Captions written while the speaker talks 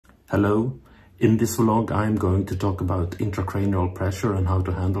Hello, in this vlog I'm going to talk about intracranial pressure and how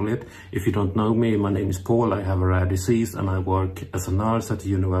to handle it. If you don't know me, my name is Paul, I have a rare disease and I work as a nurse at a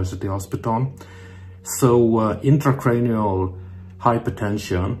university hospital. So intracranial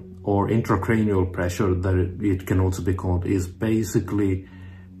hypertension or intracranial pressure, that it can also be called, is basically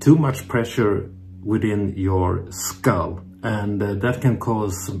too much pressure within your skull, and that can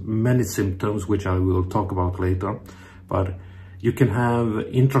cause many symptoms which I will talk about later. But you can have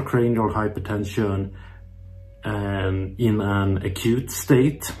intracranial hypertension and in an acute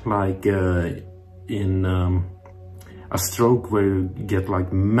state, like in a stroke, where you get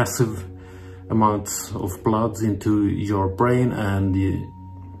like massive amounts of blood into your brain, and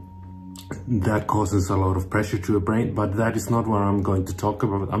that causes a lot of pressure to your brain. But that is not what I'm going to talk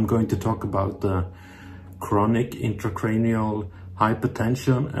about. I'm going to talk about chronic intracranial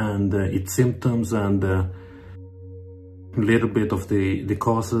hypertension and its symptoms, and a little bit of the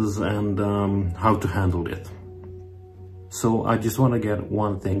causes and how to handle it. So I just want to get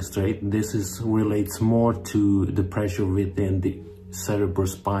one thing straight. This relates more to the pressure within the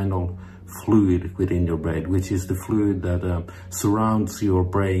cerebrospinal fluid within your brain, which is the fluid that surrounds your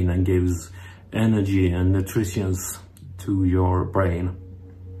brain and gives energy and nutrition to your brain.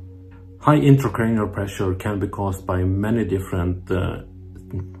 High intracranial pressure can be caused by many different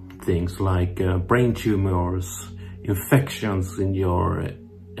things, like brain tumors, infections in your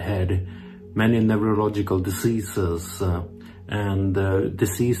head, many neurological diseases, and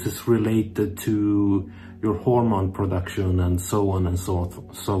diseases related to your hormone production, and so on and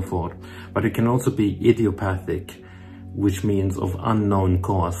so forth. But it can also be idiopathic, which means of unknown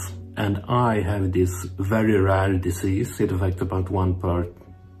cause. And I have this very rare disease. It affects about 1 per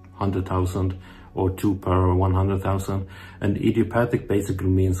 100,000 or 2 per 100,000. And idiopathic basically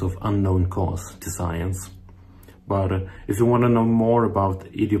means of unknown cause to science. But if you want to know more about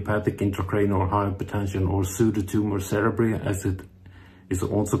idiopathic intracranial hypertension, or pseudotumor cerebri as it is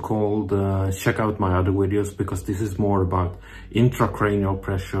also called, check out my other videos, because this is more about intracranial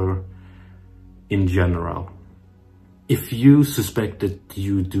pressure in general. If you suspect that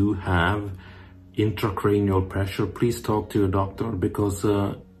you do have intracranial pressure, please talk to your doctor, because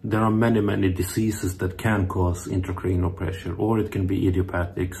there are many diseases that can cause intracranial pressure, or it can be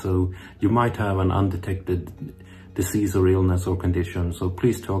idiopathic. So you might have an undetected disease or illness or condition. So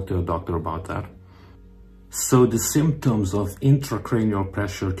please talk to a doctor about that. So the symptoms of intracranial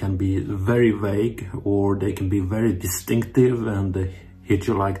pressure can be very vague, or they can be very distinctive and hit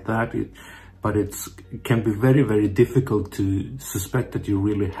you like that. But it can be very difficult to suspect that you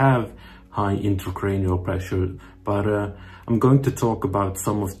really have high intracranial pressure. But I'm going to talk about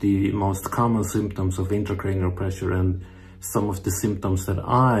some of the most common symptoms of intracranial pressure, and some of the symptoms that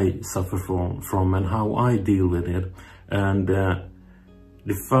I suffer from and how I deal with it. And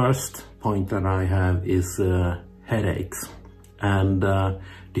the first point that I have is headaches. And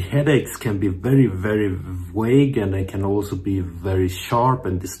the headaches can be very vague, and they can also be very sharp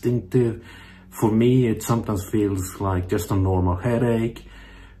and distinctive. For me, it sometimes feels like just a normal headache,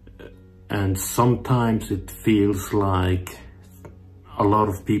 and sometimes it feels like a lot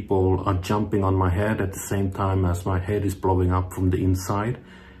of people are jumping on my head at the same time as my head is blowing up from the inside.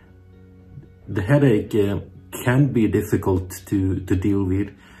 The headache can be difficult to deal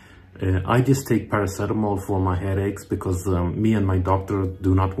with. I just take paracetamol for my headaches, because me and my doctor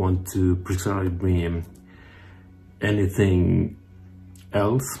do not want to prescribe me anything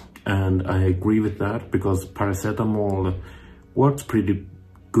else. And I agree with that, because paracetamol works pretty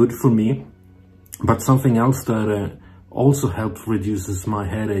good for me. But something else that also helps reduces my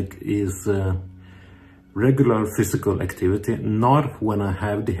headache is regular physical activity. Not when I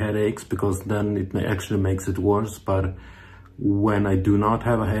have the headaches, because then it actually makes it worse. But when I do not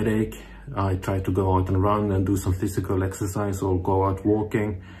have a headache, I try to go out and run and do some physical exercise, or go out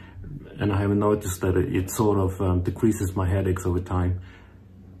walking. And I have noticed that it sort of decreases my headaches over time.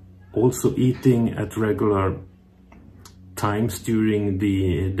 Also, eating at regular times during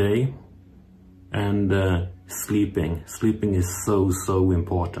the day, and sleeping. Sleeping is so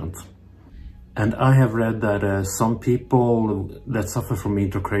important. And I have read that some people that suffer from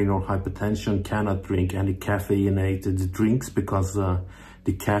intracranial hypertension cannot drink any caffeinated drinks, because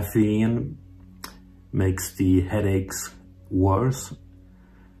the caffeine makes the headaches worse.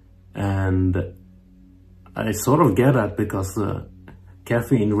 And I sort of get that, because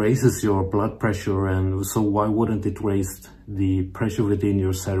caffeine raises your blood pressure, and so why wouldn't it raise the pressure within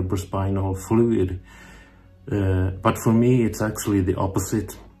your cerebrospinal fluid? But for me, it's actually the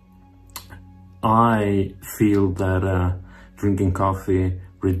opposite. I feel that drinking coffee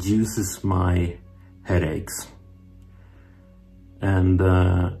reduces my headaches. And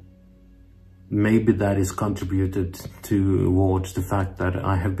maybe that is contributed towards the fact that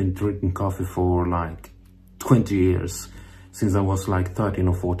I have been drinking coffee for like 20 years, since I was like 13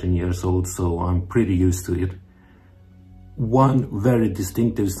 or 14 years old, so I'm pretty used to it. One very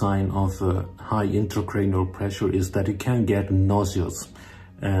distinctive sign of high intracranial pressure is that you can get nauseous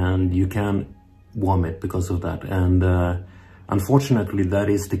and you can vomit because of that. And unfortunately, that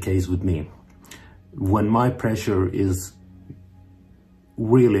is the case with me. When my pressure is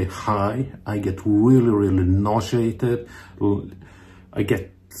really high, I get really nauseated. I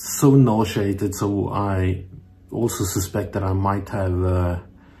get so nauseated, so I also suspect that I might have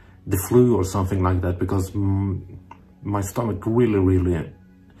the flu or something like that, because my stomach really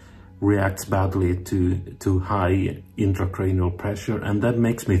reacts badly to high intracranial pressure, and that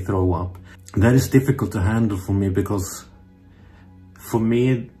makes me throw up. That is difficult to handle for me, because for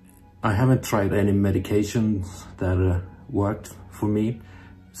me, I haven't tried any medications that worked for me.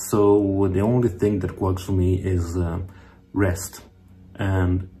 So the only thing that works for me is rest.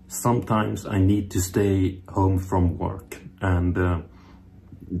 And sometimes I need to stay home from work. And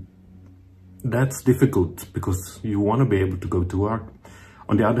that's difficult, because you want to be able to go to work.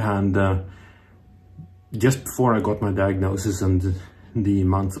 On the other hand, just before I got my diagnosis and the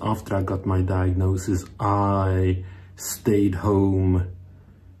months after I got my diagnosis, I stayed home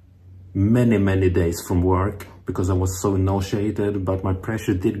many days from work because I was so nauseated, but my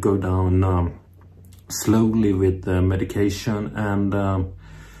pressure did go down slowly with medication, and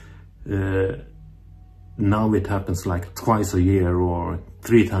now it happens like twice a year or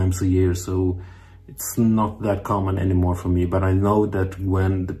 3 times a year, so it's not that common anymore for me. But I know that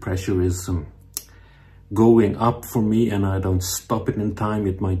when the pressure is going up for me and I don't stop it in time,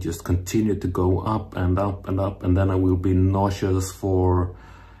 it might just continue to go up and up and up, and then I will be nauseous for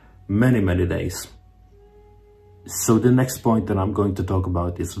many days. So the next point that I'm going to talk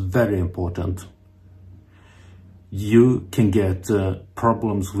about is very important. You can get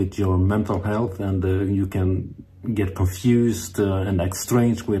problems with your mental health, and you can get confused and act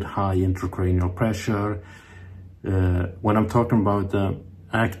strange with high intracranial pressure. When I'm talking about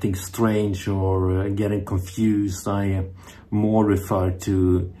acting strange or getting confused, I more refer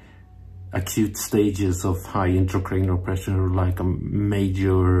to acute stages of high intracranial pressure, like a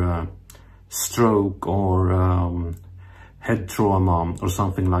major stroke or head trauma or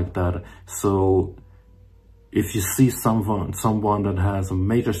something like that. So if you see someone that has a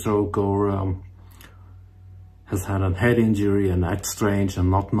major stroke or has had a head injury and acts strange and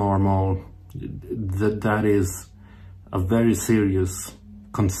not normal, that is a very serious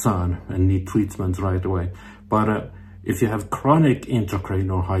concern and need treatment right away. But if you have chronic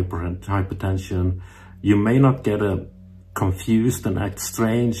intracranial hypertension, you may not get confused and act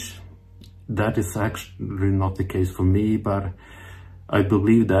strange. That is actually not the case for me, but I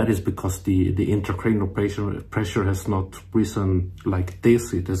believe that is because the intracranial pressure has not risen like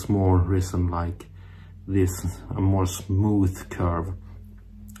this. It has more risen like this, a more smooth curve.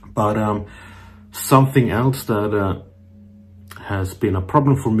 But something else that has been a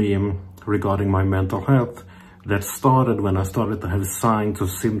problem for me regarding my mental health, that started when I started to have signs or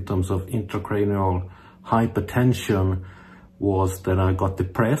symptoms of intracranial hypertension, was that I got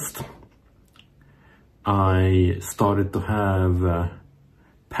depressed. I started to have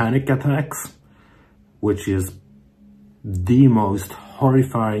panic attacks, which is the most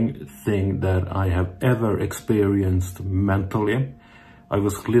horrifying thing that I have ever experienced mentally. I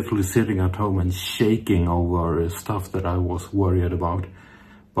was literally sitting at home and shaking over stuff that I was worried about.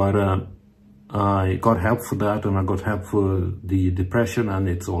 But I got help for that, and I got help for the depression, and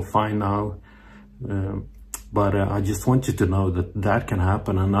it's all fine now. But I just want you to know that that can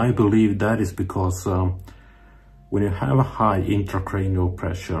happen, and I believe that is because when you have a high intracranial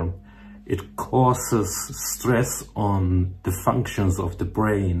pressure, it causes stress on the functions of the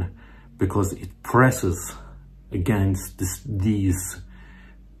brain, because it presses against these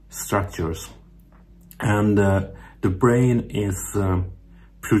structures. And the brain is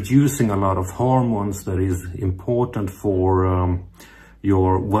producing a lot of hormones that is important for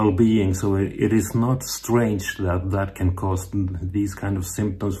your well-being. So it is not strange that that can cause these kind of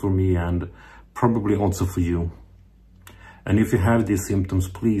symptoms for me, and probably also for you. And if you have these symptoms,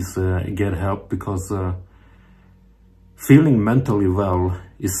 please get help, because feeling mentally well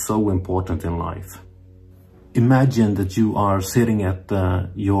is so important in life. Imagine that you are sitting at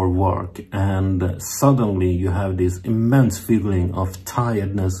your work, and suddenly you have this immense feeling of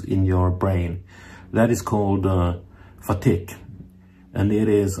tiredness in your brain. That is called fatigue. And it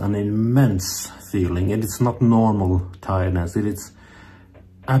is an immense feeling. It is not normal tiredness. It is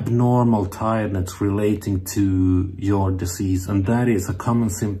abnormal tiredness relating to your disease, and that is a common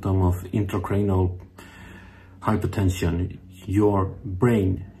symptom of intracranial hypertension. Your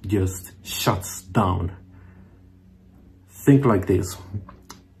brain just shuts down. Think like this.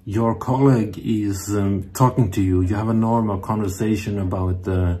 Your colleague is talking to you. You have a normal conversation about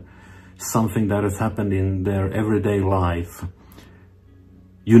something that has happened in their everyday life.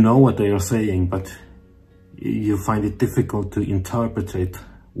 You know what they are saying, but you find it difficult to interpret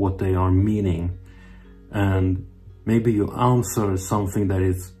what they are meaning. And maybe you answer something that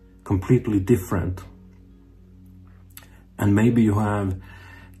is completely different. And maybe you have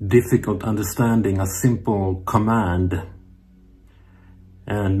difficult understanding a simple command.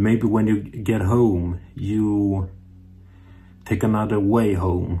 And maybe when you get home, you take another way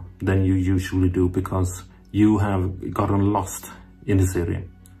home than you usually do because you have gotten lost in the city.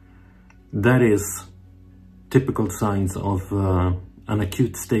 That is typical signs of an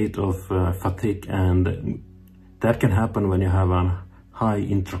acute state of fatigue, and that can happen when you have a high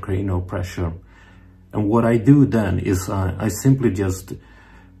intracranial pressure. And what I do then is I simply just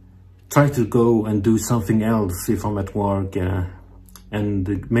try to go and do something else if I'm at work,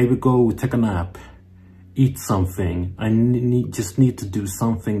 and maybe go take a nap, eat something. I just need to do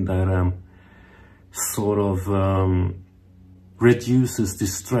something that sort of reduces the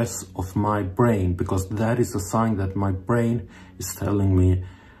stress of my brain, because that is a sign that my brain is telling me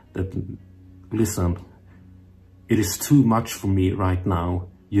that, listen, it is too much for me right now.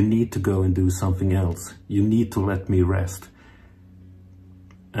 You need to go and do something else. You need to let me rest.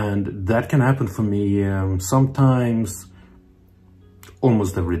 And that can happen for me sometimes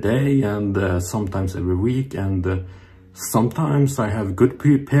almost every day, and sometimes every week, and sometimes I have good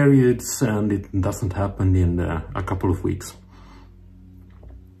periods and it doesn't happen in a couple of weeks.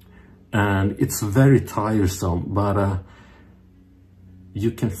 And it's very tiresome, but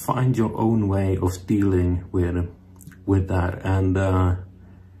you can find your own way of dealing with that, and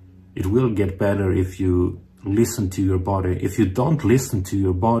it will get better if you listen to your body. If you don't listen to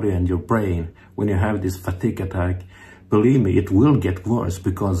your body and your brain when you have this fatigue attack, believe me, it will get worse,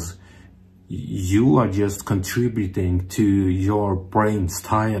 because you are just contributing to your brain's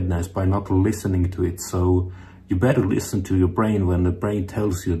tiredness by not listening to it. So you better listen to your brain when the brain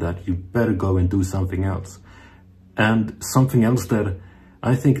tells you that you better go and do something else. And something else that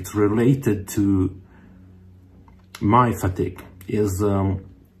I think it's related to my fatigue is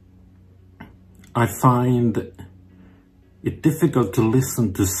I find it difficult to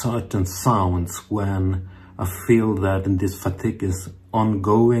listen to certain sounds when I feel that this fatigue is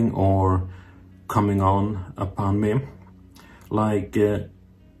ongoing or coming on upon me. Like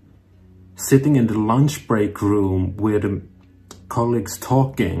sitting in the lunch break room with colleagues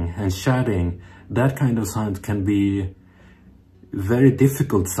talking and chatting, that kind of sound can be very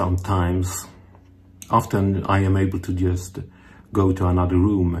difficult sometimes. Often I am able to just go to another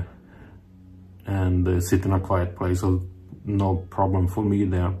room and sit in a quiet place, so no problem for me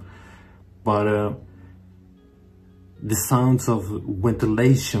there. But the sounds of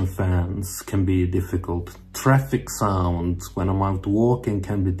ventilation fans can be difficult. Traffic sounds when I'm out walking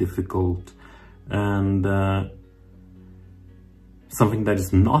can be difficult. And something that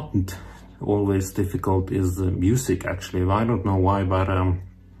is not always difficult is music, actually. I don't know why, but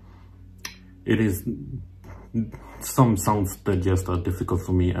it is some sounds that just are difficult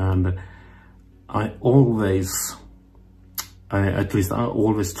for me. And I always try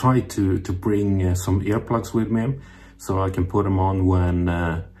to bring some earplugs with me, so I can put them on when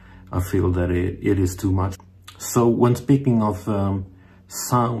I feel that it is too much. So when speaking of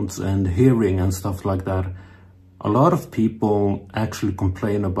sounds and hearing and stuff like that, a lot of people actually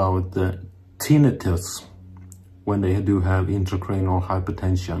complain about the tinnitus when they do have intracranial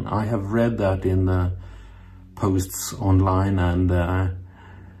hypertension. I have read that in the posts online, and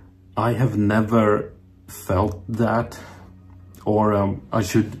I have never felt that, or I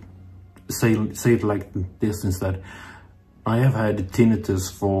should say it like this instead. I have had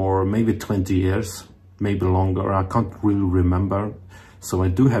tinnitus for maybe 20 years, maybe longer. I can't really remember. So I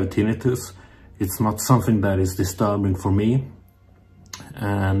do have tinnitus. It's not something that is disturbing for me.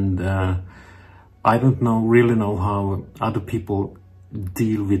 And I don't really know how other people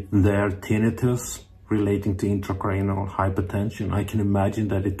deal with their tinnitus relating to intracranial hypertension. I can imagine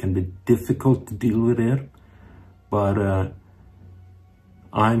that it can be difficult to deal with it, but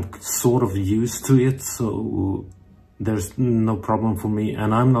I'm sort of used to it, so there's no problem for me.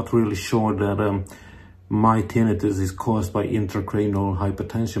 And I'm not really sure that my tinnitus is caused by intracranial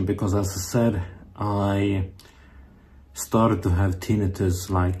hypertension, because as I said, I started to have tinnitus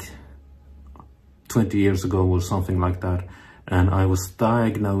like 20 years ago or something like that. and I was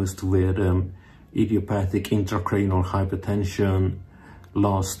diagnosed with idiopathic intracranial hypertension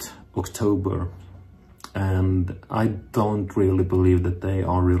last October. And I don't really believe that they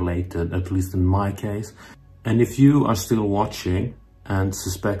are related, at least in my case. And if you are still watching and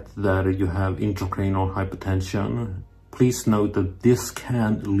suspect that you have intracranial hypertension, please note that this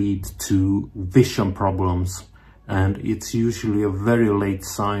can lead to vision problems, and it's usually a very late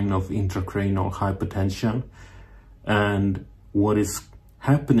sign of intracranial hypertension. And what is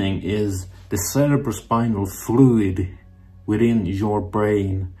happening is the cerebrospinal fluid within your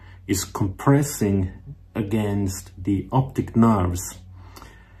brain is compressing against the optic nerves,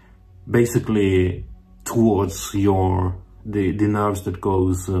 basically towards the nerves that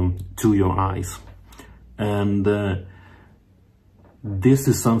goes to your eyes. And this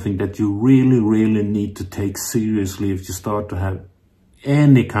is something that you really need to take seriously if you start to have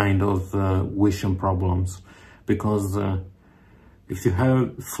any kind of vision problems, because if you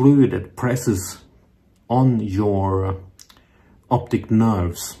have fluid that presses on your optic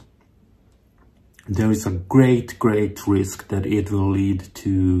nerves, there is a great risk that it will lead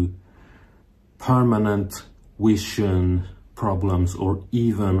to permanent vision problems or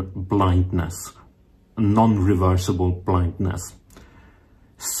even blindness, non-reversible blindness.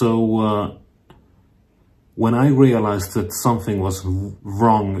 So when I realized that something was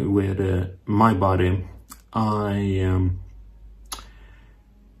wrong with my body, I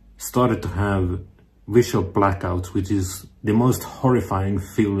started to have visual blackouts, which is the most horrifying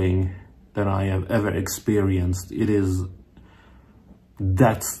feeling that I have ever experienced.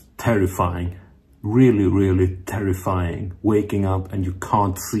 That's terrifying, really terrifying, waking up and you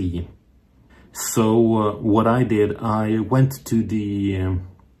can't see. So what I did, I went to the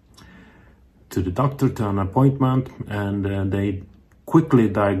doctor to an appointment, and they quickly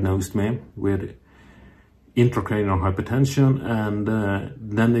diagnosed me with intracranial hypertension, and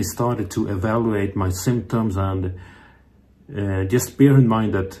then they started to evaluate my symptoms. And just bear in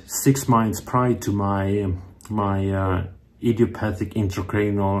mind that 6 months prior to my idiopathic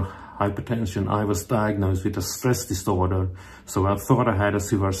intracranial hypertension, I was diagnosed with a stress disorder. So I thought I had a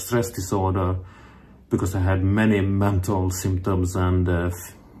severe stress disorder because I had many mental symptoms and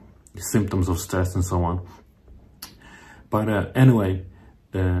symptoms of stress and so on. But anyway,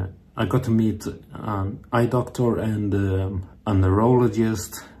 I got to meet an eye doctor and a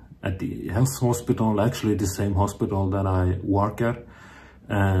neurologist at the health hospital, actually the same hospital that I work at.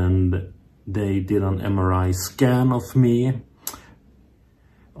 And they did an MRI scan of me,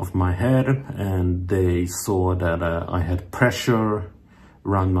 of my head, and they saw that I had pressure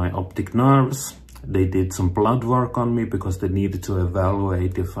around my optic nerves. They did some blood work on me because they needed to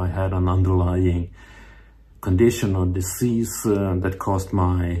evaluate if I had an underlying condition or disease that caused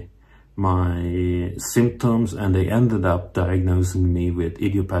my symptoms, and they ended up diagnosing me with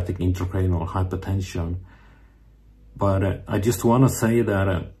idiopathic intracranial hypertension. But I just want to say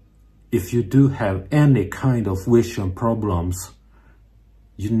that if you do have any kind of vision problems,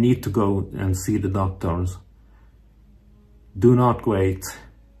 you need to go and see the doctors. Do not wait.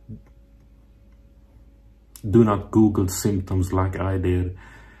 Do not Google symptoms like I did.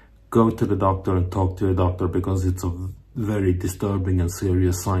 Go to the doctor and talk to a doctor, because it's a very disturbing and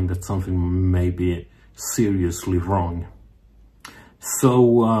serious sign that something may be seriously wrong.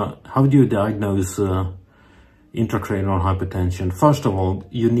 So how do you diagnose intracranial hypertension? First of all,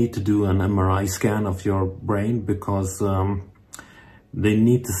 you need to do an MRI scan of your brain, because they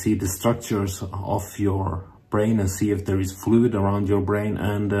need to see the structures of your brain and see if there is fluid around your brain.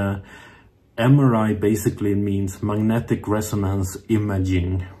 And MRI basically means magnetic resonance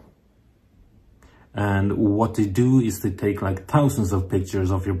imaging. And what they do is they take like thousands of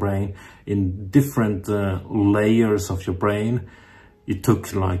pictures of your brain in different layers of your brain. It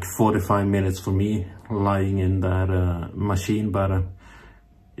took like 45 minutes for me lying in that machine, but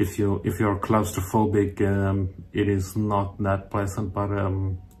if you're claustrophobic, it is not that pleasant, but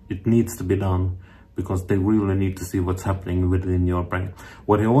it needs to be done, because they really need to see what's happening within your brain.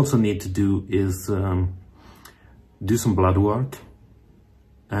 What they also need to do is do some blood work.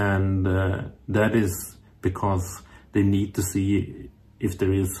 And that is because they need to see if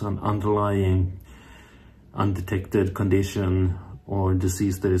there is an underlying undetected condition or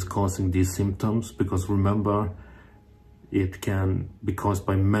disease that is causing these symptoms. Because remember, it can be caused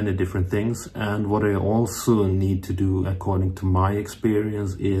by many different things. And what I also need to do, according to my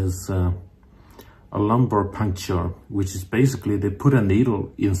experience, is a lumbar puncture, which is basically they put a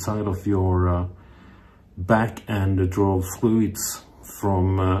needle inside of your back and draw fluids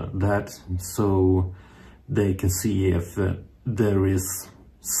from that, so they can see if there is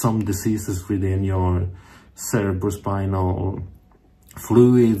some diseases within your cerebrospinal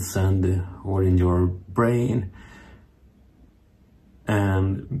fluids and or in your brain.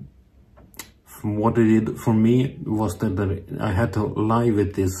 And what it did for me was that I had to lie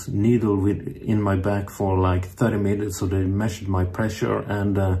with this needle in my back for like 30 minutes, so they measured my pressure,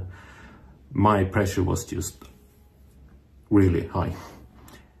 and my pressure was just really high.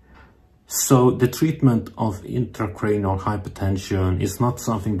 So the treatment of intracranial hypertension is not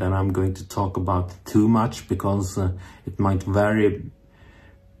something that I'm going to talk about too much, because it might vary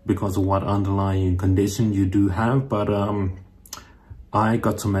because of what underlying condition you do have, but I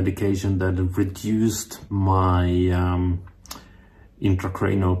got some medication that reduced my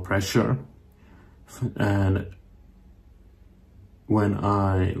intracranial pressure, and when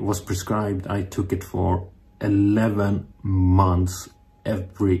I was prescribed, I took it for 11 months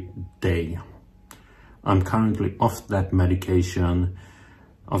every day. I'm currently off that medication.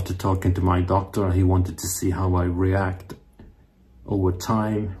 After talking to my doctor, he wanted to see how I react over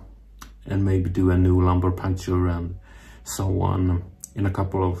time and maybe do a new lumbar puncture and so on in a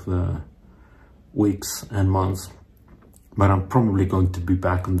couple of weeks and months. But I'm probably going to be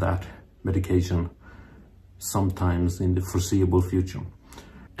back on that medication sometimes in the foreseeable future.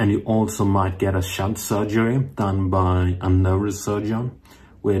 And you also might get a shunt surgery done by a neurosurgeon,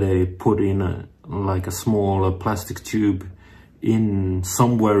 where they put in like a small plastic tube in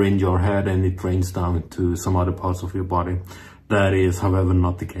somewhere in your head, and it drains down to some other parts of your body. That is, however,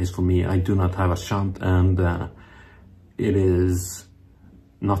 not the case for me. I do not have a shunt, and it is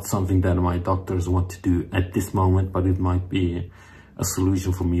not something that my doctors want to do at this moment, but it might be a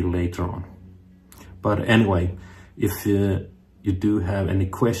solution for me later on. But anyway, if you do have any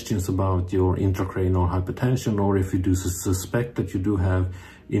questions about your intracranial hypertension, or if you do suspect that you do have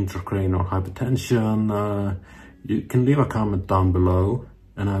intracranial hypertension, you can leave a comment down below,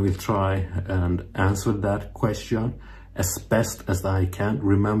 and I will try and answer that question as best as I can.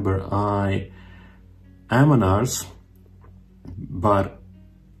 Remember, I am a nurse, but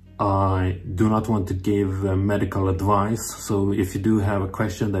I do not want to give medical advice. So if you do have a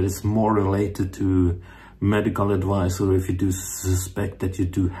question that is more related to medical advice, or if you do suspect that you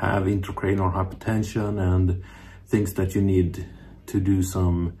do have intracranial hypertension and things that you need to do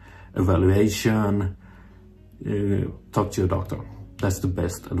some evaluation, talk to your doctor. That's the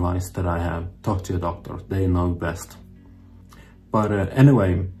best advice that I have. Talk to your doctor, they know best. But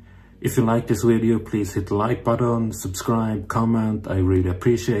anyway, if you like this video, please hit the like button, subscribe, comment. I really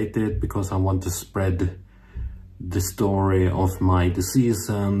appreciate it, because I want to spread the story of my disease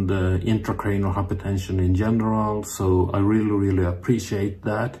and intracranial hypertension in general. So I really appreciate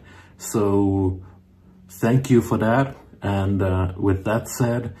that. So thank you for that. And with that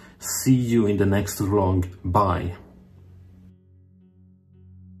said, see you in the next vlog. Bye.